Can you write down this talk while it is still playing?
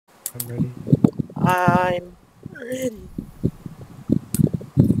I'm ready. I'm ready.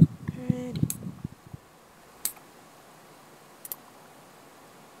 Ready.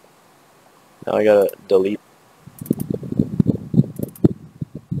 Now I gotta delete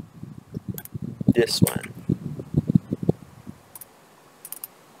this one.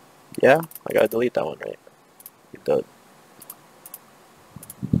 Yeah, I gotta delete that one, right?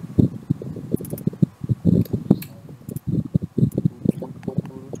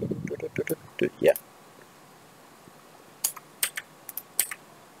 The, yeah.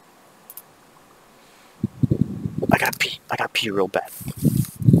 I gotta pee. I gotta pee real bad.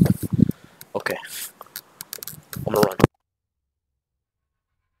 Okay, I'm gonna run.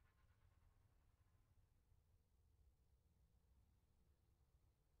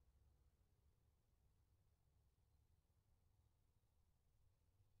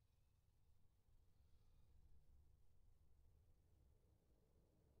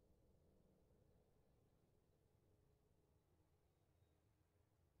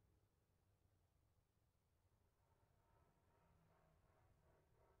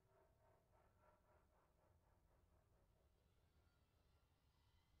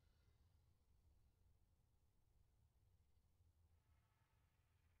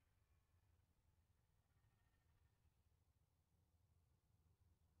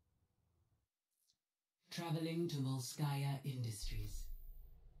 Traveling to Volskaya Industries.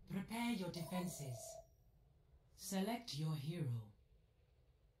 Prepare your defenses. Select your hero.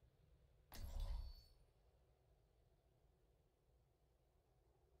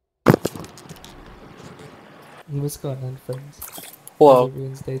 What's going on, friends? How's Hello.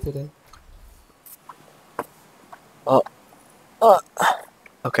 everyone's day today? Uh, uh.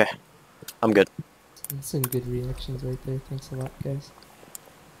 Okay, I'm good. Some good reactions right there. Thanks a lot, guys.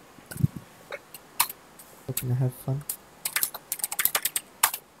 Hoping to have fun.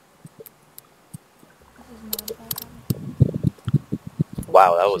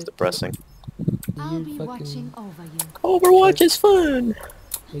 Wow, that was Shit, dude. depressing. I'll You be watching fucking over you. Overwatch shark. is fun.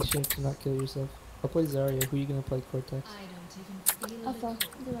 Make sure to not kill yourself. I'll play Zarya. Who you gonna play, Cortex? I don't even feel Also,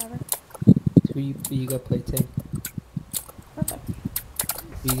 do whatever. Who you gonna play, tank? Perfect.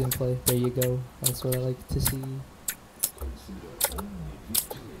 Who you gonna play? There you go. That's what I like to see.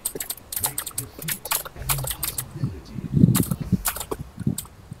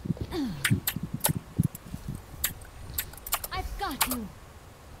 I've got you.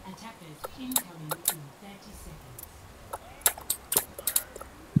 Attackers incoming in 30 seconds.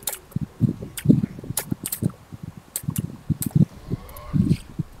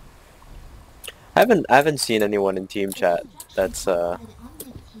 I haven't seen anyone in team chat that's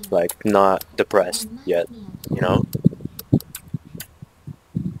like not depressed yet. You know,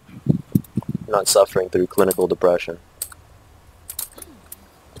 not suffering through clinical depression.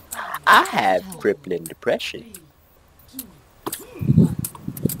 I have crippling depression. 3, 2, 1.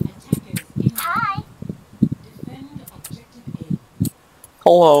 Attackers incoming. Defend objective A.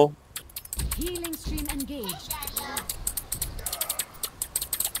 Hello. Healing stream engaged.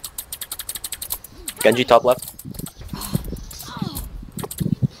 Genji top left.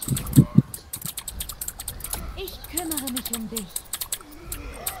 Ich kümmere mich dich.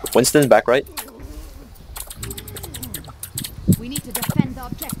 Winston's back right. We need to defend the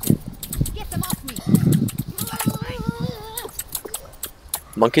objective. Get them off me.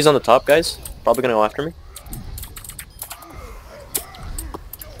 Monkey's on the top, guys. Probably gonna go after me.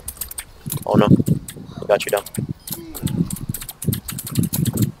 Oh no. I got you down.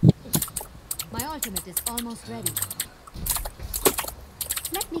 My ultimate is almost ready.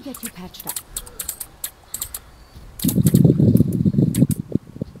 Let me get you patched up.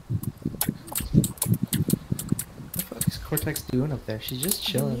 What the fuck is Cortex doing up there? She's just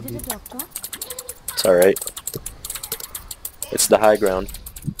You chilling, needed a dude. doctor? It's alright. It's the high ground.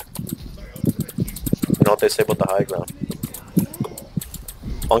 You know what they say about the high ground?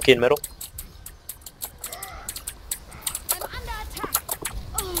 Monkey in middle. I'm under attack.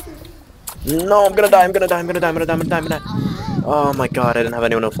 No, I'm gonna die. I'm gonna die. I'm gonna die. I'm gonna die. I'm gonna die. I'm gonna die. Oh my god, I didn't have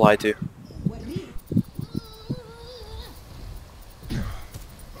anyone to fly to.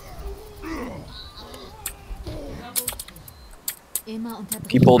 Immer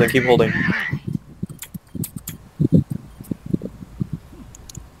Keep holding. Keep holding.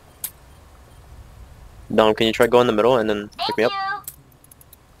 Dom, can you try go in the middle and then pick me up?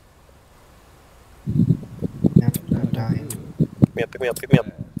 I'm dying. Pick me up. Pick me up. Pick me up.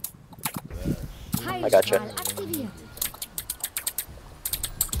 I gotcha. Heilstrahl aktiviert.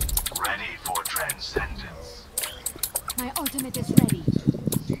 Ready for transcendence. My ultimate is ready.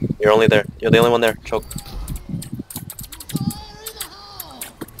 You're only there. You're the only one there. Choke.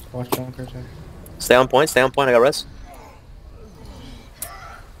 Watch Junker attack. Stay on point, I got res.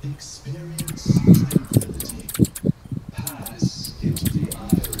 Experience tranquility. Pass into the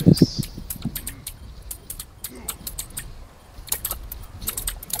iris.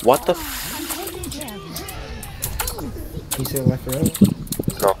 What the f- You say left or right?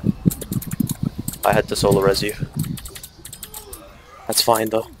 No. I had to solo res you. That's fine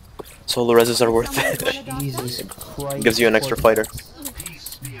though. Solo reses are worth it. Jesus Christ. Gives you an extra fighter.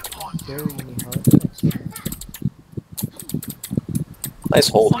 Bury me hard. Thanks, man. Nice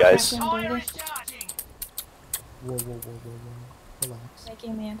hold, guys. Stop acting dirty. Whoa, whoa, whoa, whoa, whoa. Relax.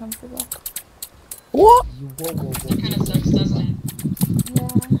 Making me uncomfortable. What? You whoa, whoa, whoa. Kind of sucks, doesn't it? Yeah.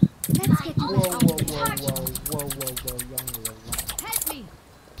 Let's get you Whoa, out. whoa, whoa, whoa, whoa, whoa, young relax. Help me.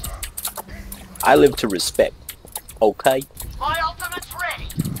 I live to respect. Okay? My ultimate's ready.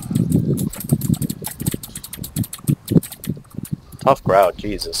 Tough crowd,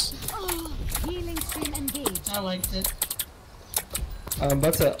 Jesus. Healing stream engaged. I liked it. I'm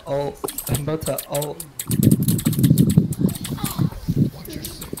about to ult.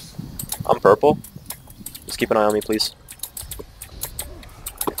 I'm purple. Just keep an eye on me, please.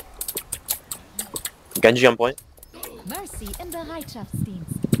 Genji on point. Mercy in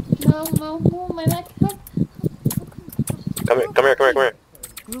Bereitschaftsdienst. No, my neck. Help. Come here.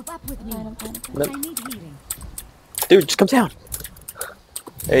 Group up with me. I'm fine. Nope. I need healing. Dude, just come down.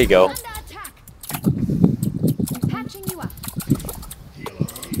 There you go. Under attack. Patching you up. 30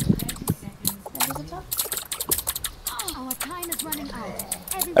 seconds. That was a top. Our time is running out.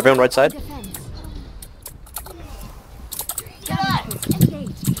 Everyone right side. Defense.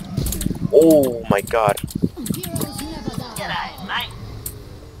 Engaged. Oh my god. Heroes never die.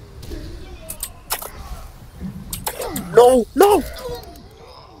 No!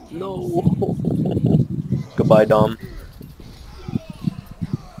 Goodbye, Dom.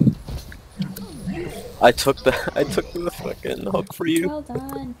 I took the fucking hook for you. Well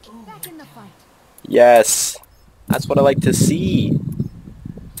done. Back in the fight. Yes. That's what I like to see.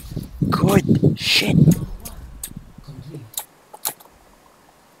 Good shit. Complete.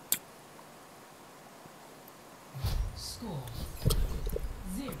 Score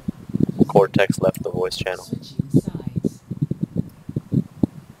 0. Cortex left the voice channel. Switching sides.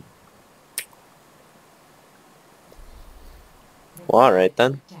 Well, alright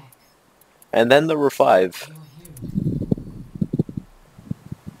then. Attack. And then there were 5.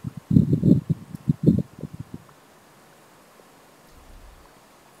 Your hero.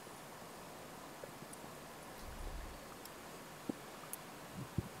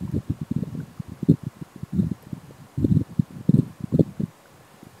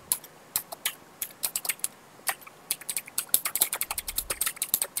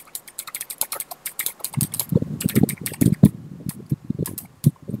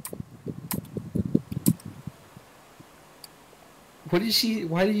 What did she?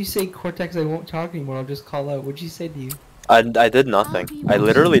 Why did you say Cortex? I won't talk anymore. I'll just call out. What did she say to you? I did nothing. I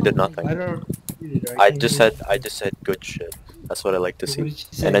literally did nothing. I don't. I just said good shit. That's what I like to What see. did she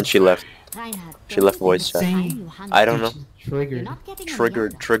say? And then she left. Reinhard, She left voice chat. Saying- I don't know.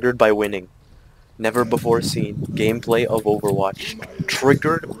 Triggered. Triggered by winning. Never before seen. Gameplay of Overwatch.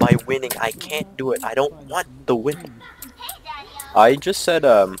 Triggered by winning. I can't do it. I don't want the win. I just said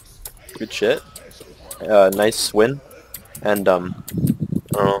good shit. Nice win. And I don't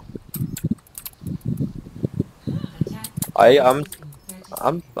know. Attack.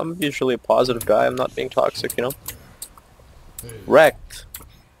 I'm usually a positive guy. I'm not being toxic, you know. Wrecked.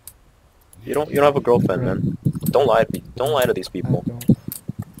 You don't have a girlfriend, man. Don't lie to me. Don't lie to these I people. don't.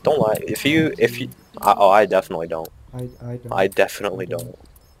 Don't lie. If you oh, I definitely don't. I don't. I definitely don't.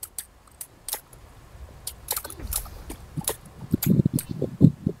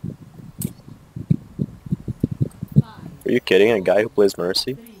 Are you kidding? A guy who plays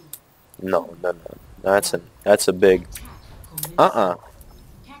Mercy? No. That's a big. Capture.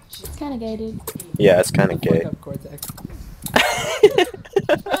 It's kind of gay, dude. Yeah, it's kind of gay. Fuck up, Cortex. Bro.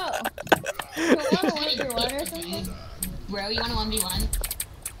 You want to 1v1 or something? Bro, you want a 1v1?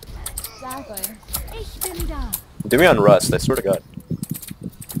 Exactly. Ich bin da. Do me on Rust. I swear to God.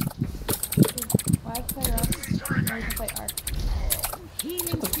 Why I play Rust? Or you can play Arc.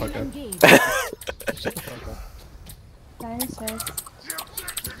 Healing the stream fuck up. engaged. Shut the fuck up. Dinosaurs.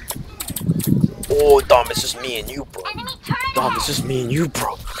 Oh, Dom, it's just me and you, bro. Dom, it's just me and you,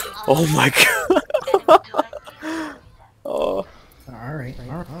 bro. Oh my God. Oh, Alright.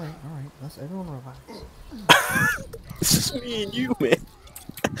 Let's everyone relax. it's just me and you, man.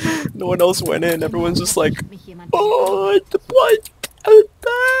 No one else went in. Everyone's just like, Mich jemand oh, what?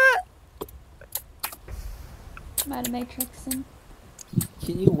 Am I the Matrix and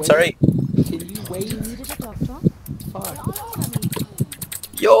Can you wait? Sorry. Can you wait? You needed a doctor? Fuck. They're all over me.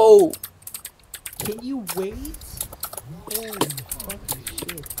 Yo! Can you wait? Holy fucking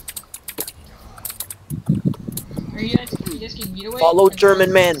shit. Are you guys can get away? Follow Or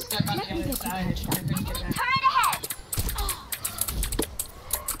German man. stuck on Let the me other get you side. patched up. I couldn't get back. Turret ahead!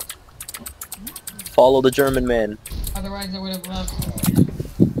 Follow the German man. Otherwise, I would have left.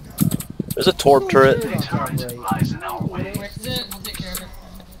 There's a torp turret. Lies in our way. Where is it? I'll take care of it.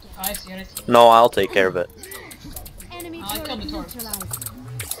 Oh, I see it. I see it. No, I'll take care of it. Enemy I killed turret the torch.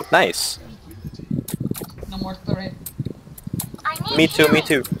 neutralized. Nice. No more turret. I need Me too, me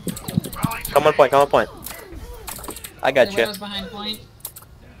too. Come on point, come on point. I got The you. widow's behind point.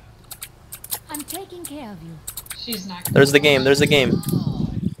 I'm taking care of you. She's not. There's the game, there's the game.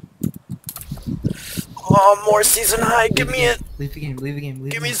 Oh, more season high, give me it. Leave the game, leave the game,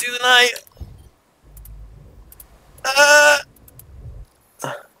 leave Give the me game. season high.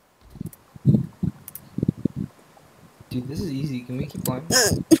 Dude, this is easy. Can we keep playing?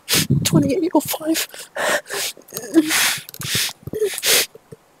 2805.